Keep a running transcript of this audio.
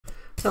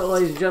Hello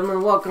ladies and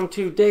gentlemen, welcome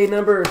to day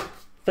number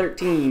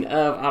 13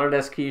 of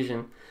Autodesk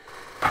Fusion.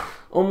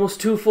 Almost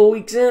 2 full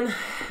weeks in,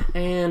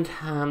 and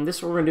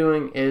this what we're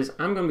doing is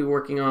I'm going to be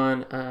working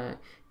on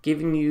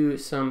giving you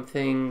some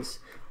things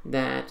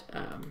that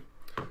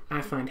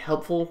I find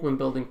helpful when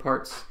building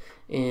parts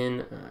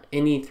in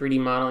any 3D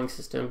modeling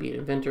system, be it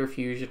Inventor,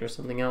 Fusion, or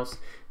something else,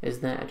 is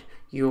that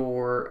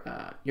your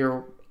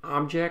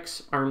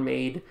objects are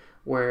made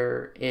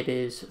where it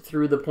is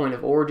through the point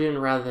of origin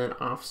rather than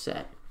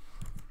offset.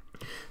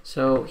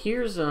 So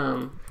here's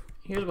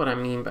what I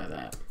mean by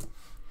that.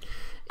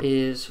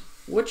 Is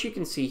what you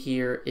can see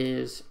here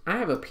is I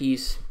have a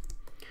piece,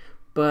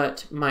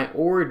 but my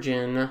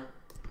origin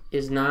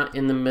is not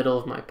in the middle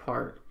of my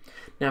part.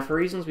 Now, for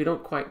reasons we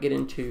don't quite get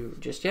into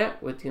just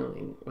yet, with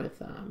dealing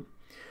with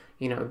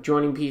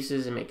joining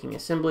pieces and making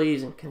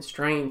assemblies and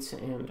constraints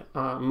and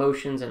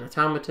motions and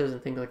automatas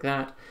and things like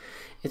that,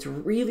 it's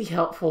really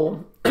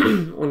helpful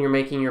when you're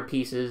making your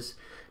pieces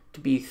to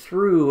be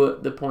through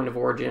the point of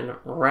origin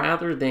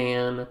rather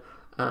than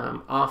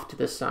off to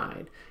the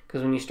side.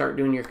 Because when you start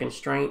doing your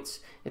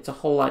constraints, it's a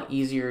whole lot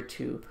easier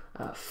to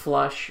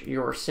flush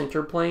your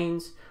center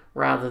planes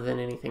rather than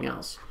anything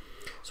else.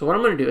 So what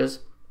I'm going to do is,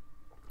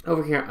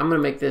 over here, I'm going to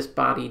make this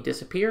body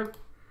disappear,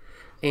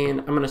 and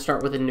I'm going to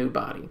start with a new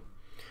body.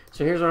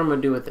 So here's what I'm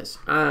going to do with this.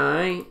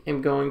 I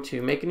am going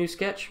to make a new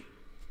sketch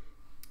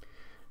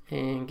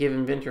and give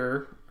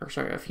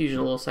Fusion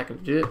a little second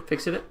to do it,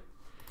 fix it.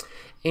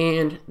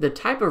 And the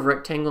type of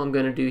rectangle I'm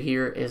going to do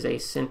here is a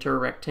center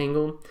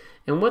rectangle.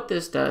 And what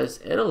this does,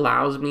 it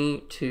allows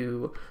me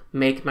to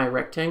make my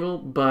rectangle,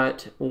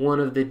 but one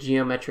of the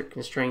geometric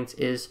constraints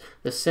is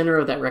the center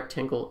of that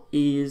rectangle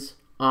is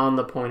on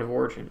the point of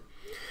origin.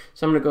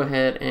 So I'm going to go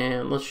ahead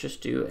and let's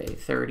just do a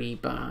 30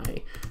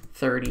 by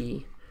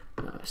 30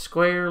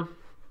 square.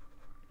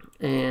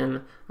 And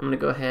I'm going to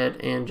go ahead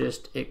and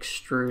just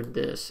extrude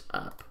this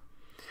up.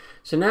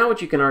 So now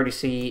what you can already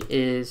see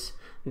is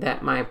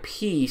that my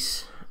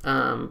piece,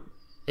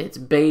 its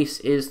base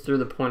is through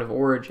the point of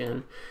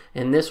origin,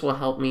 and this will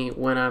help me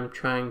when I'm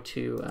trying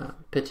to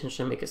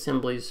potentially make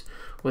assemblies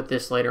with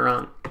this later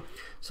on.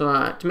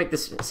 So to make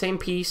this same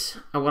piece,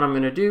 what I'm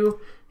going to do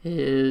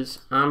is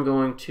I'm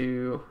going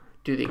to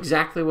do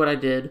exactly what I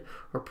did,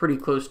 or pretty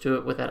close to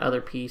it, with that other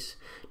piece.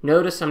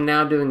 Notice I'm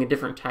now doing a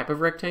different type of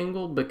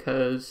rectangle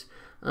because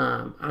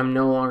I'm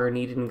no longer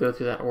needing to go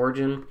through that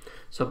origin.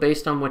 So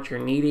based on what you're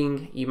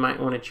needing, you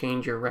might want to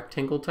change your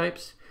rectangle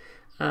types.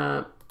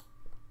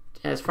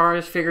 As far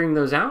as figuring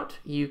those out,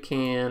 you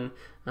can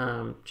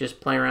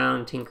just play around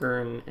and tinker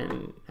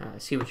and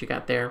see what you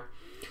got there.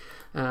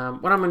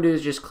 What I'm going to do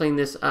is just clean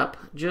this up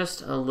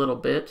just a little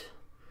bit,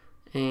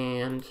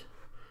 and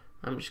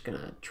I'm just going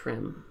to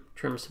trim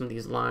some of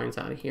these lines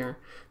out of here.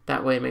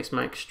 That way it makes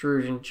my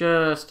extrusion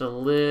just a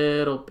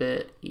little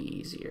bit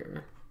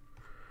easier.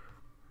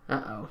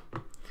 Uh-oh.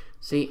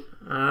 See,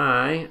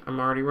 I'm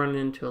already running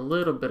into a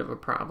little bit of a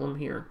problem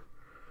here.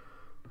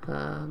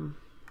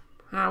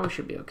 We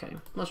should be okay.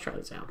 Let's try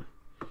this out.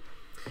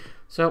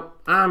 So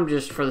I'm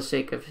just, for the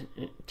sake of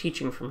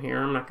teaching from here,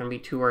 I'm not going to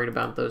be too worried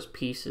about those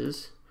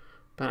pieces,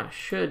 but I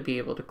should be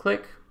able to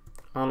click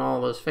on all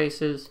those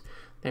faces.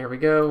 There we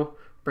go.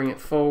 Bring it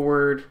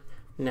forward,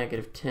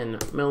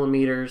 -10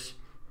 millimeters.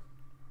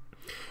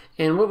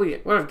 And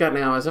what I've got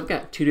now is I've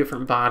got 2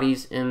 different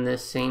bodies in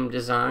this same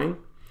design.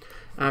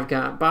 I've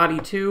got body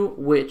 2,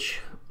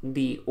 which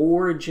the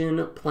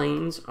origin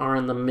planes are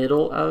in the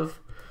middle of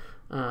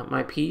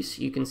my piece,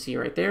 you can see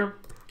right there.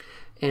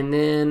 And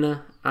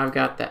then I've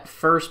got that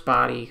first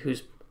body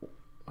whose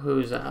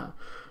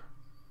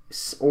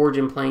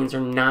origin planes are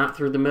not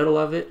through the middle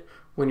of it.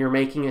 When you're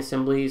making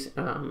assemblies,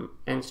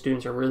 and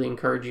students are really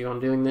encouraging you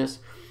on doing this,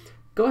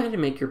 go ahead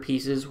and make your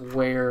pieces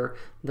where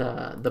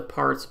the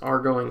parts are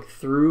going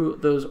through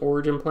those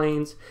origin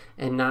planes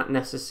and not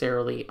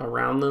necessarily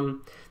around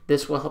them.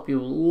 This will help you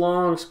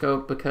long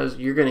scope because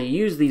you're going to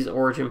use these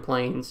origin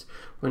planes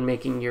when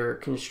making your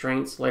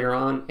constraints later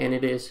on, and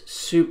it is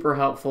super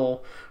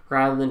helpful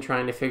rather than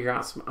trying to figure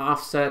out some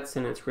offsets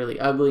and it's really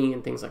ugly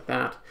and things like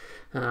that.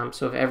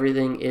 So if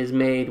everything is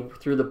made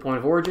through the point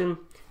of origin,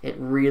 it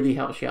really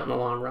helps you out in the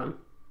long run.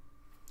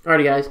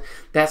 Alrighty guys,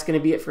 that's going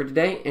to be it for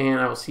today, and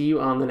I will see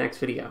you on the next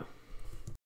video.